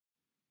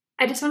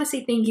I just want to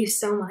say thank you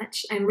so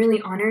much. I'm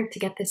really honored to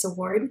get this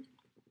award.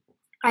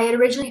 I had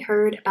originally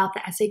heard about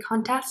the essay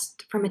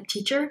contest from a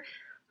teacher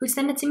who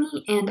sent it to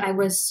me, and I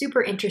was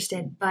super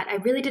interested, but I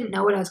really didn't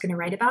know what I was going to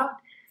write about.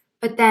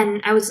 But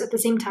then at the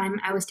same time,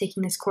 I was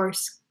taking this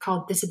course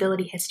called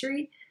Disability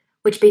History,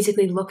 which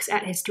basically looks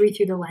at history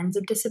through the lens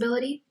of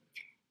disability.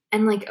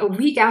 And like a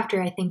week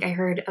after I think I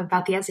heard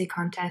about the essay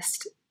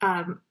contest,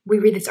 we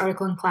read this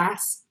article in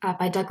class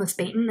by Douglas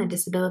Bainton, a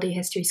disability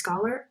history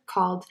scholar,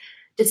 called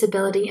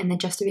Disability and the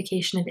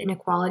Justification of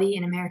Inequality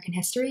in American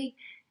History.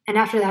 And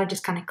after that, it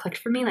just kind of clicked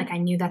for me. Like I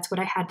knew that's what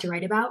I had to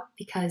write about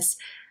because,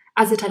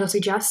 as the title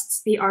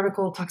suggests, the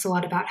article talks a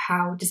lot about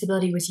how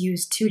disability was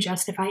used to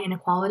justify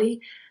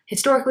inequality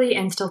historically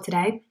and still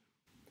today.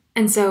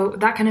 And so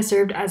that kind of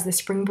served as the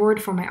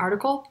springboard for my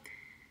article,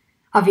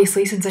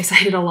 obviously, since I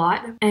cited a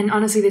lot. And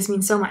honestly, this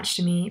means so much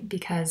to me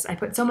because I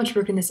put so much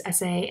work in this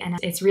essay, and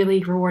it's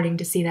really rewarding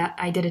to see that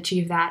I did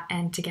achieve that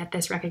and to get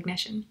this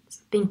recognition.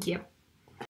 So thank you.